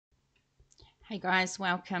Hey guys,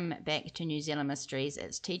 welcome back to New Zealand Mysteries.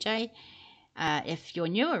 It's TJ. If you're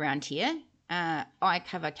new around here, I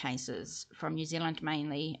cover cases from New Zealand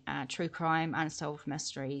mainly, true crime, unsolved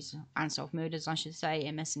mysteries, unsolved murders I should say,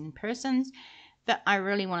 and missing persons. But I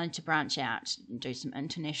really wanted to branch out and do some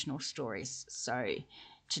international stories. So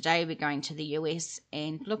today we're going to the US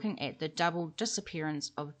and looking at the double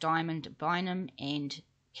disappearance of Diamond Bynum and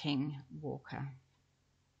King Walker.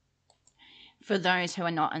 For those who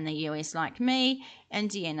are not in the US like me,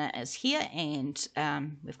 Indiana is here, and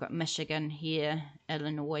we've got Michigan here,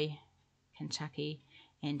 Illinois, Kentucky,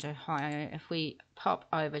 and Ohio. If we pop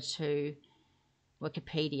over to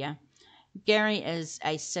Wikipedia, Gary is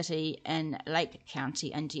a city in Lake County,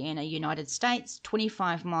 Indiana, United States,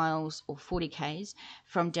 25 miles or 40 k's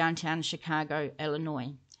from downtown Chicago,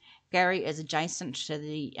 Illinois. Gary is adjacent to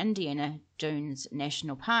the Indiana Dunes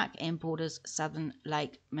National Park and borders southern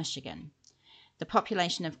Lake Michigan. The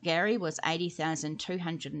population of Gary was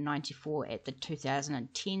 80,294 at the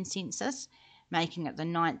 2010 census, making it the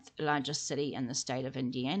 9th largest city in the state of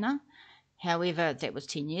Indiana. However, that was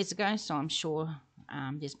 10 years ago, so I'm sure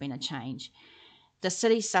there's been a change. The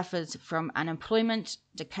city suffers from unemployment,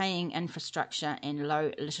 decaying infrastructure, and low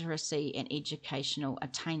literacy and educational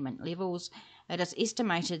attainment levels. It is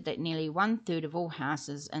estimated that nearly 1/3 of all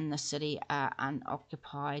houses in the city are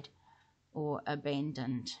unoccupied or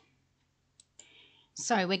abandoned.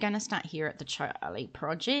 So we're going to start here at the Charlie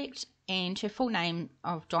Project, and her full name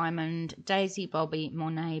of Diamond Daisy Bobby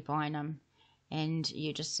Monet Bynum, and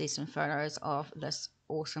you just see some photos of this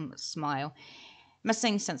awesome smile.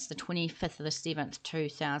 Missing since the 25th of the 7th,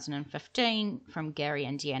 2015 from Gary,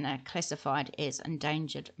 Indiana, classified as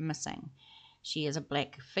endangered missing. She is a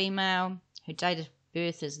black female. Her date of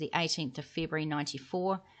birth is the 18th of February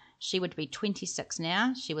 94. She would be 26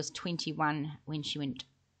 now. She was 21 when she went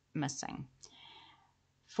missing.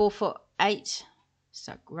 4'8",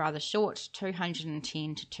 so rather short,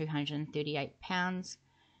 210 to 238 pounds.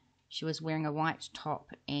 She was wearing a white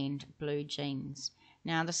top and blue jeans.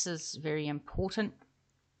 Now this is very important.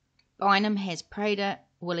 Bynum has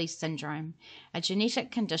Prader-Willi syndrome, a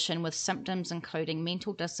genetic condition with symptoms including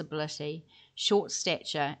mental disability, short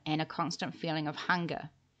stature, and a constant feeling of hunger.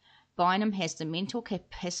 Bynum has the mental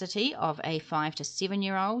capacity of a 5 to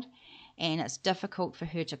 7-year-old, and it's difficult for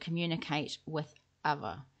her to communicate with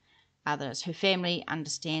others. Her family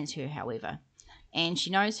understands her, however, and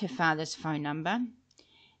she knows her father's phone number.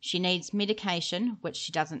 She needs medication, which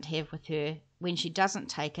she doesn't have with her. When she doesn't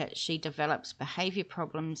take it, she develops behavior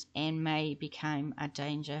problems and may become a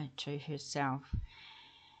danger to herself.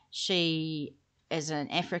 She is an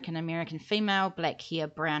African American female, black hair,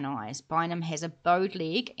 brown eyes. Bynum has a bowed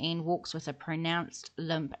leg and walks with a pronounced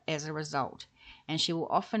limp as a result, and she will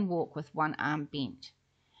often walk with one arm bent.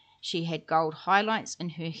 She had gold highlights in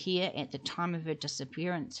her hair at the time of her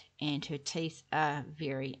disappearance, and her teeth are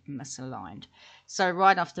very misaligned. So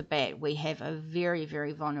right off the bat, we have a very,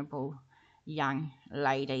 very vulnerable young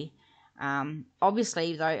lady.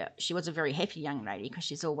 Obviously, though, she was a very happy young lady because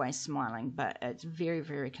she's always smiling, but it's very,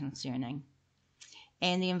 very concerning.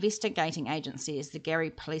 And the investigating agency is the Gary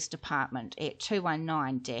Police Department at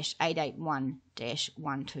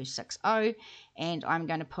 219-881-1260, and I'm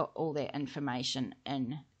going to put all that information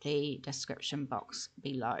in the description box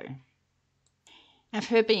below. If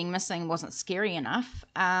her being missing wasn't scary enough,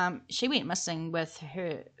 she went missing with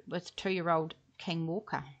 2-year-old King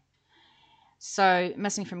Walker. So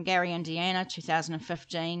missing from Gary, Indiana,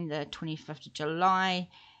 2015, the 25th of July.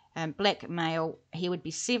 Black male, he would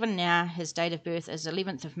be 7 now. His date of birth is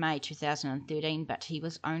 11th of May 2013, but he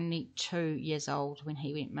was only 2 years old when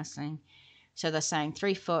he went missing. So they're saying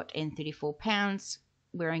 3 foot and 34 pounds,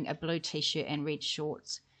 wearing a blue t-shirt and red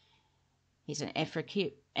shorts. He's an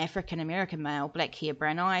African American male, black hair,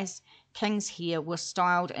 brown eyes. King's hair was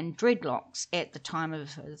styled in dreadlocks at the time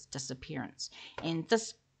of his disappearance. And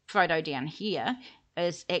this photo down here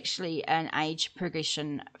is actually an age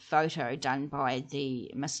progression photo done by the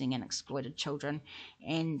Missing and Exploited Children,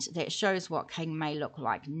 and that shows what King may look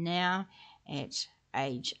like now at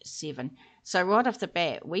age 7. So right off the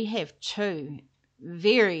bat, we have 2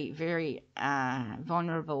 very, very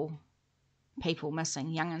vulnerable people missing,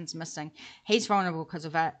 young'uns missing. He's vulnerable because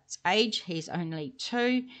of its age. He's only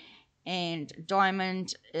 2, and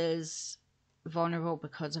Diamond is vulnerable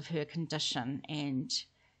because of her condition, and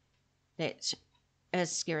that is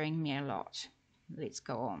scaring me a lot. Let's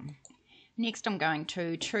go on. Next, I'm going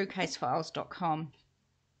to truecasefiles.com.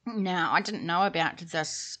 Now, I didn't know about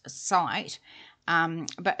this site,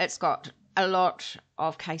 but it's got a lot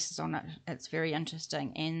of cases on it. It's very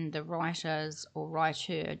interesting, and the writer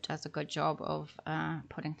does a good job of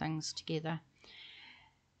putting things together.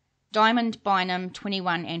 Diamond Bynum,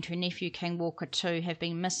 21, and her nephew King Walker, 2, have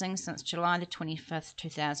been missing since July the 25th,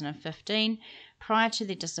 2015. Prior to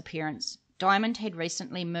their disappearance, Diamond had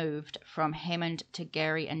recently moved from Hammond to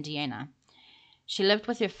Gary, Indiana. She lived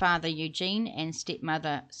with her father Eugene and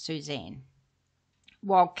stepmother Suzanne,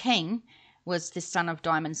 while King was the son of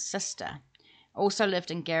Diamond's sister, also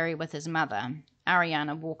lived in Gary with his mother,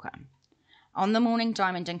 Ariana Walker. On the morning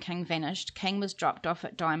Diamond and King vanished, King was dropped off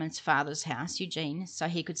at Diamond's father's house, Eugene, so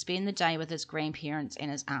he could spend the day with his grandparents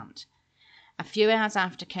and his aunt. A few hours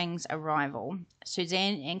after King's arrival,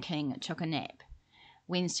 Suzanne and King took a nap.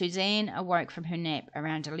 When Suzanne awoke from her nap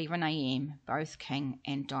around 11 a.m., both King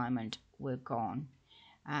and Diamond were gone.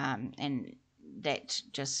 And that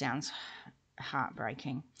just sounds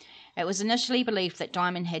heartbreaking. It was initially believed that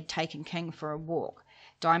Diamond had taken King for a walk.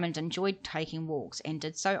 Diamond enjoyed taking walks and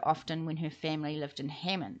did so often when her family lived in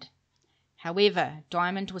Hammond. However,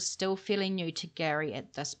 Diamond was still fairly new to Gary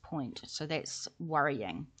at this point, so that's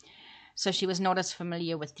worrying. So she was not as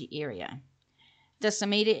familiar with the area. This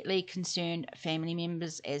immediately concerned family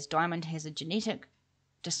members, as Diamond has a genetic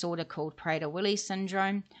disorder called Prader-Willi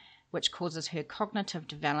syndrome, which causes her cognitive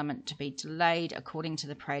development to be delayed, according to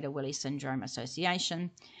the Prader-Willi Syndrome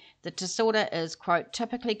Association. The disorder is, quote,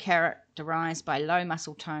 typically characterized by low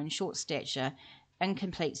muscle tone, short stature,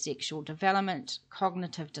 incomplete sexual development,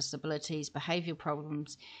 cognitive disabilities, behavioral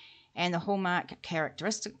problems, and the hallmark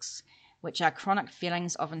characteristics, which are chronic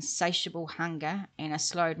feelings of insatiable hunger and a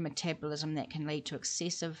slowed metabolism that can lead to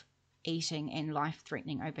excessive eating and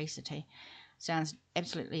life-threatening obesity. Sounds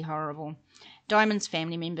absolutely horrible. Diamond's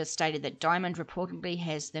family members stated that Diamond reportedly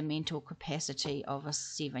has the mental capacity of a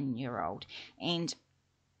 7-year-old, and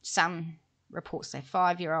some reports say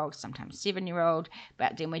 5-year-old, sometimes 7-year-old,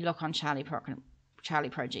 but then we look on Charlie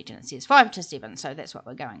Project and it says 5 to 7, so that's what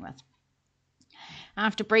we're going with.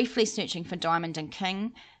 After briefly searching for Diamond and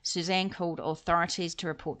King, Suzanne called authorities to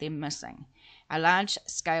report them missing. A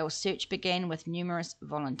large-scale search began with numerous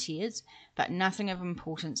volunteers, but nothing of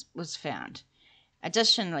importance was found.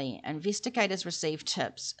 Additionally, investigators received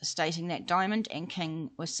tips stating that Diamond and King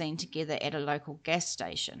were seen together at a local gas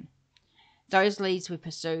station. Those leads were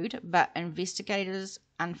pursued, but investigators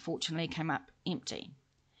unfortunately came up empty.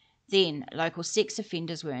 Then, local sex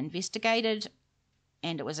offenders were investigated,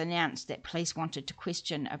 and it was announced that police wanted to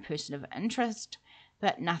question a person of interest,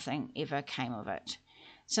 but nothing ever came of it.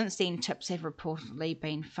 Since then, tips have reportedly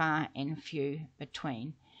been far and few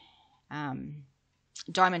between.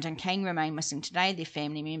 Diamond and King remain missing today. Their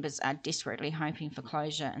family members are desperately hoping for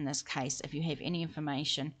closure in this case. If you have any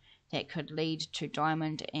information that could lead to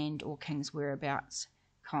Diamond and or King's whereabouts,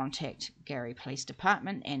 contact Gary Police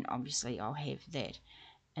Department, and obviously I'll have that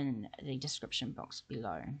in the description box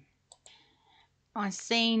below. I've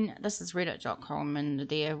seen, this is reddit.com, and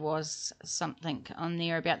there was something on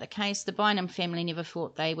there about the case. The Bynum family never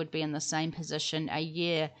thought they would be in the same position a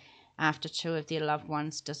year after 2 of their loved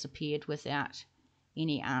ones disappeared without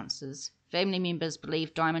any answers. Family members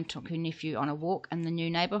believe Diamond took her nephew on a walk in the new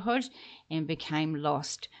neighbourhood and became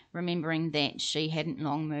lost, remembering that she hadn't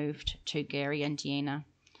long moved to Gary, Indiana.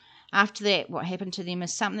 After that, what happened to them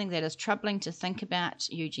is something that is troubling to think about,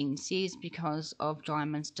 Eugene says, because of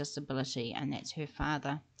Diamond's disability, and that's her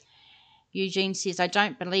father. Eugene says, I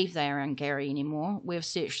don't believe they are in Gary anymore. We've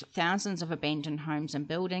searched thousands of abandoned homes and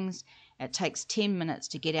buildings. It takes 10 minutes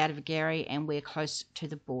to get out of Gary, and we're close to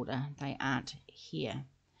the border. They aren't here.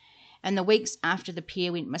 In the weeks after the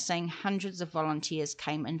pair went missing, hundreds of volunteers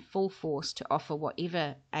came in full force to offer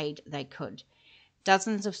whatever aid they could.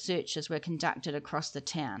 Dozens of searches were conducted across the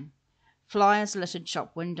town. Flyers littered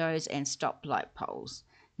shop windows and stoplight poles.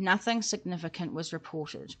 Nothing significant was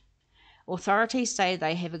reported. Authorities say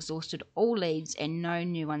they have exhausted all leads and no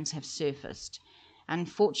new ones have surfaced.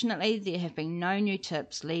 Unfortunately, there have been no new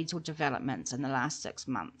tips, leads or developments in the last 6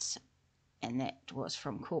 months. And that was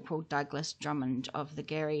from Corporal Douglas Drummond of the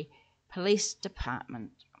Gary Police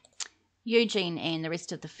Department. Eugene and the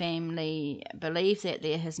rest of the family believe that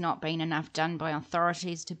there has not been enough done by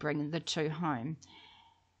authorities to bring the 2 home.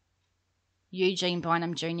 Eugene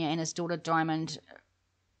Bynum Jr. and his daughter Diamond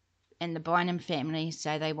and the Bynum family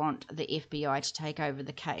say they want the FBI to take over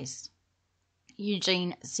the case.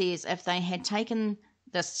 Eugene says, if they had taken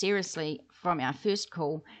this seriously from our first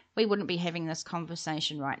call, we wouldn't be having this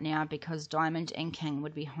conversation right now because Diamond and King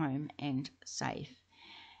would be home and safe.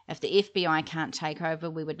 If the FBI can't take over,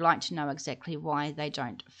 we would like to know exactly why they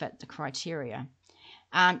don't fit the criteria.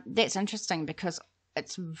 That's interesting because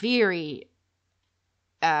it's very,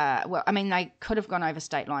 they could have gone over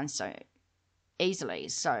state lines so easily.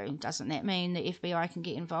 So doesn't that mean the FBI can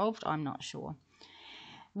get involved? I'm not sure.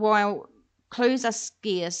 While clues are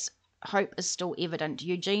scarce, hope is still evident.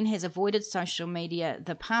 Eugene has avoided social media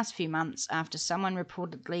the past few months after someone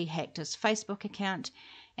reportedly hacked his Facebook account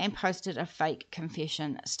and posted a fake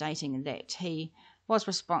confession stating that he was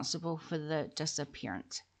responsible for the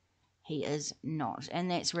disappearance. He is not, and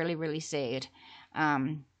that's really, really sad.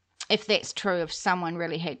 If that's true, if someone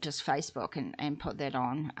really hacked his Facebook and put that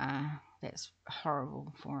on, that's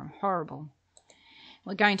horrible for him. Horrible.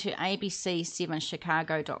 We're going to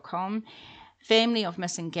abc7chicago.com. Family of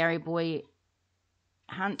missing Gary Boy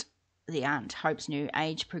Hunt, the aunt, hopes new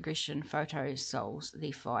age progression photo solves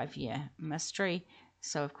the 5-year mystery.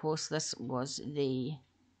 So, of course, this was the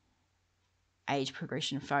age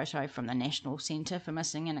progression photo from the National Centre for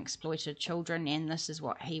Missing and Exploited Children, and this is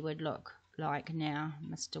what he would look like now,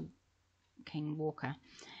 Mr. King Walker.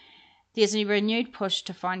 There's a renewed push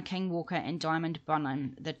to find King Walker and Diamond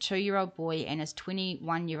Bynum. The 2-year-old boy and his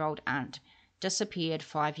 21-year-old aunt disappeared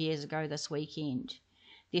 5 years ago this weekend.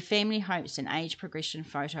 Their family hopes an age progression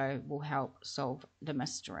photo will help solve the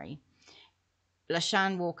mystery.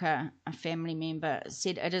 LaShawn Walker, a family member,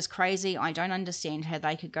 said, "It is crazy. I don't understand how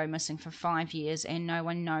they could go missing for 5 years and no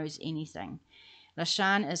one knows anything."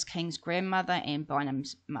 LaShawn is King's grandmother and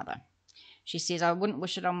Bynum's mother. She says, "I wouldn't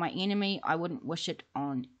wish it on my enemy. I wouldn't wish it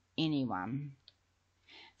on anyone."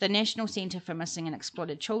 The National Centre for Missing and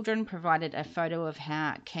Exploited Children provided a photo of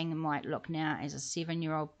how King might look now as a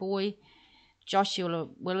 7-year-old boy. Joshua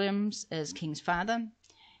Williams is King's father.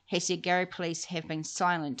 He said Gary police have been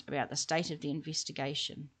silent about the state of the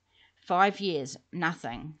investigation. 5 years,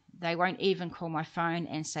 nothing. They won't even call my phone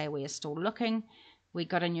and say we are still looking. We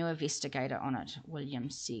got a new investigator on it,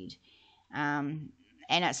 Williams said. And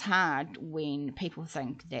it's hard when people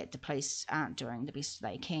think that the police aren't doing the best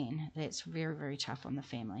they can. That's very, very tough on the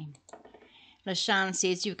family. LaShawn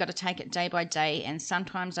says, "You've got to take it day by day, and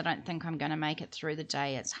sometimes I don't think I'm going to make it through the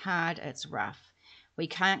day. It's hard, it's rough. We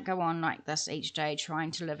can't go on like this each day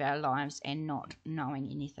trying to live our lives and not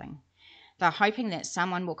knowing anything." They're hoping that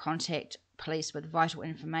someone will contact police with vital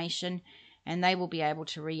information and they will be able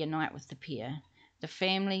to reunite with the pair. The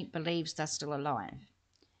family believes they're still alive.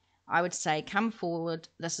 "I would say, come forward.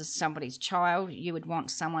 This is somebody's child. You would want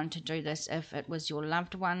someone to do this if it was your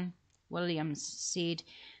loved one," Williams said.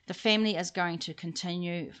 "The family is going to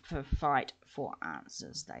continue to fight for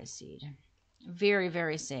answers," they said. Very,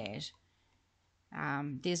 very sad.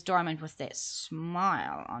 There's Diamond with that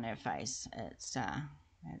smile on her face. It's there.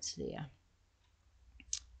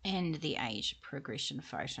 And the age progression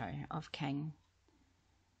photo of King.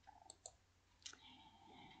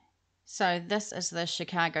 So this is the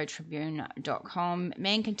ChicagoTribune.com.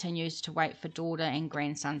 Man continues to wait for daughter and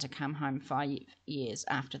grandson to come home 5 years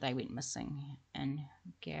after they went missing in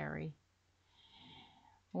Gary.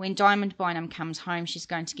 When Diamond Bynum comes home, she's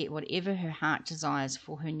going to get whatever her heart desires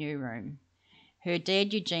for her new room. Her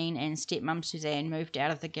dad Eugene and stepmom Suzanne moved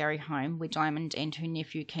out of the Gary home where Diamond and her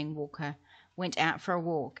nephew King Walker went out for a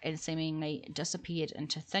walk and seemingly disappeared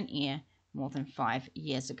into thin air more than 5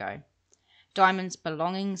 years ago. Diamond's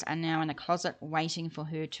belongings are now in a closet waiting for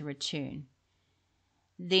her to return.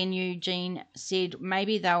 Then Eugene said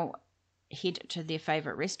maybe they'll head to their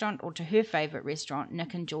favourite restaurant or to her favourite restaurant,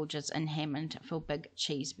 Nick and George's in Hammond, for big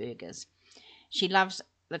cheeseburgers. She loves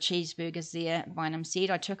the cheeseburgers there, Bynum said.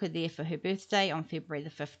 "I took her there for her birthday on February the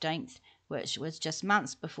 15th, which was just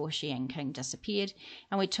months before she and King disappeared,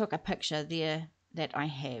 and we took a picture there that I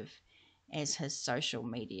have as his social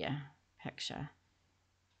media picture."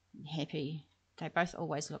 Happy. They both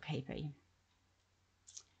always look happy.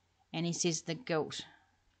 And he says the guilt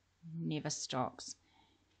never stops.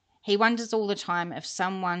 He wonders all the time if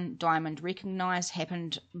someone Diamond recognised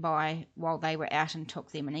happened by while they were out and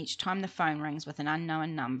took them, and each time the phone rings with an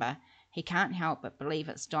unknown number, he can't help but believe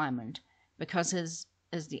it's Diamond, because his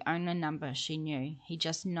is the only number she knew. He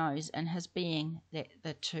just knows in his being that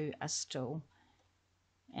the two are still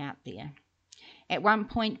out there. At one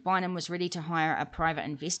point, Bynum was ready to hire a private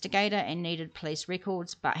investigator and needed police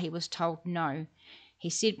records, but he was told no. He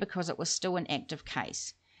said because it was still an active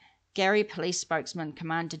case. Gary Police spokesman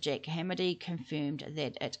Commander Jack Hamady confirmed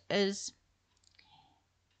that it is.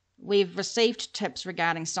 "We've received tips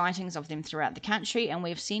regarding sightings of them throughout the country, and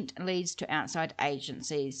we've sent leads to outside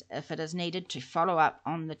agencies if it is needed to follow up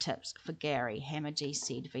on the tips for Gary," Hamady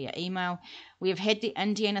said via email. "We have had the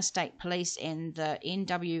Indiana State Police and the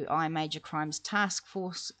NWI Major Crimes Task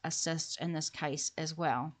Force assist in this case as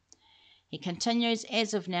well." He continues,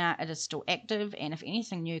 "As of now, it is still active, and if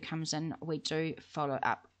anything new comes in, we do follow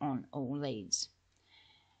up on all leads."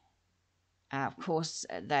 Of course,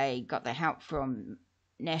 they got the help from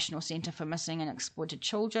National Centre for Missing and Exploited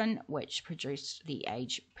Children, which produced the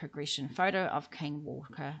age progression photo of King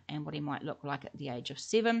Walker and what he might look like at the age of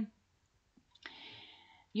 7.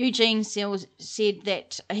 Eugene said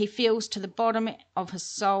that he feels to the bottom of his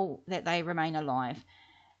soul that they remain alive.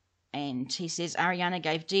 And he says Ariana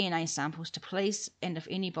gave DNA samples to police, and if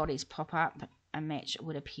any bodies pop up, a match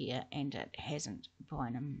would appear, and it hasn't,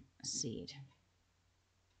 Bynum said.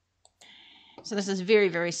 So this is very,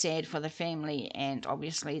 very sad for the family, and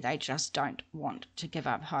obviously they just don't want to give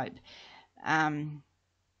up hope.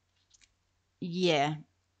 Yeah,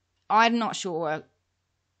 I'm not sure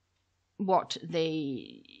what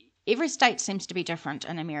every state seems to be different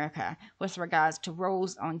in America with regards to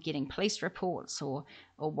rules on getting police reports or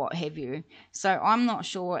what have you. So I'm not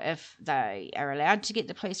sure if they are allowed to get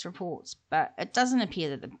the police reports, but it doesn't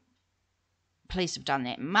appear that the police have done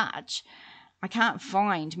that much. I can't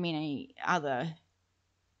find many other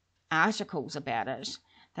articles about it.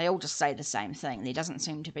 They all just say the same thing. There doesn't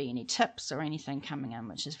seem to be any tips or anything coming in,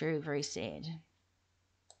 which is very, very sad.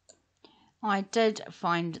 I did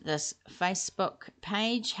find this Facebook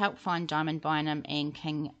page, Help Find Diamond Bynum and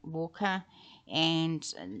King Walker, and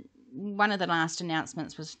one of the last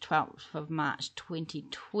announcements was 12th of March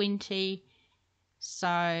 2020,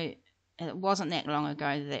 so it wasn't that long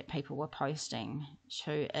ago that people were posting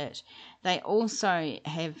to it. They also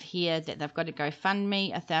have here that they've got a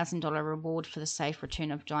GoFundMe, $1,000 reward for the safe return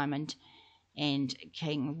of Diamond and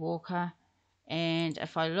King Walker, and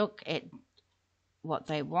if I look at what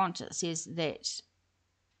they want, it says that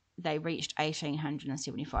they reached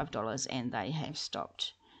 $1,875 and they have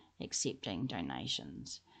stopped accepting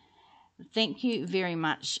donations. Thank you very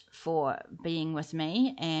much for being with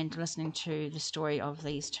me and listening to the story of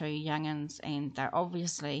these two young'uns, and they're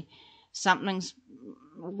obviously something's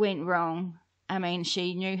went wrong. I mean,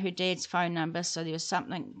 she knew her dad's phone number, so there was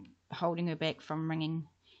something holding her back from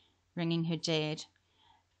ringing her dad,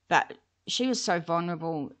 but she was so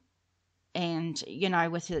vulnerable. And, you know,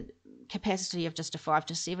 with the capacity of just a 5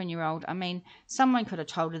 to 7 year old, I mean, someone could have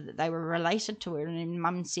told her that they were related to her, and then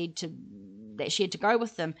Mum said that she had to go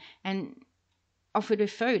with them and offered her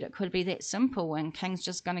food. It could be that simple, and King's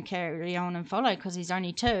just going to carry on and follow because he's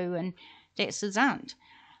only 2 and that's his aunt.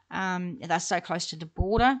 They're so close to the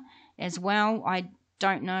border as well. I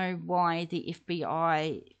don't know why the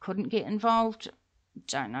FBI couldn't get involved.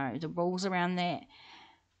 Don't know the rules around that.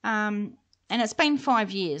 And it's been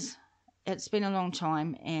 5 years. It's been a long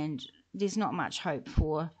time, and there's not much hope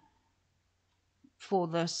for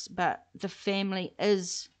this, but the family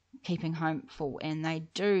is keeping hopeful, and they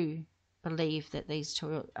do believe that these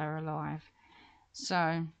two are alive.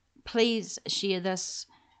 So please share this.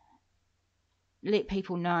 Let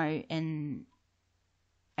people know in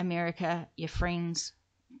America, your friends,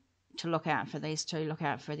 to look out for these two, look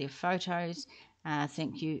out for their photos.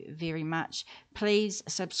 Thank you very much. Please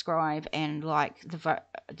subscribe and like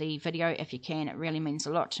the video if you can. It really means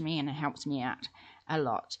a lot to me and it helps me out a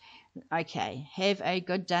lot. Okay, have a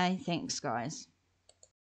good day. Thanks, guys.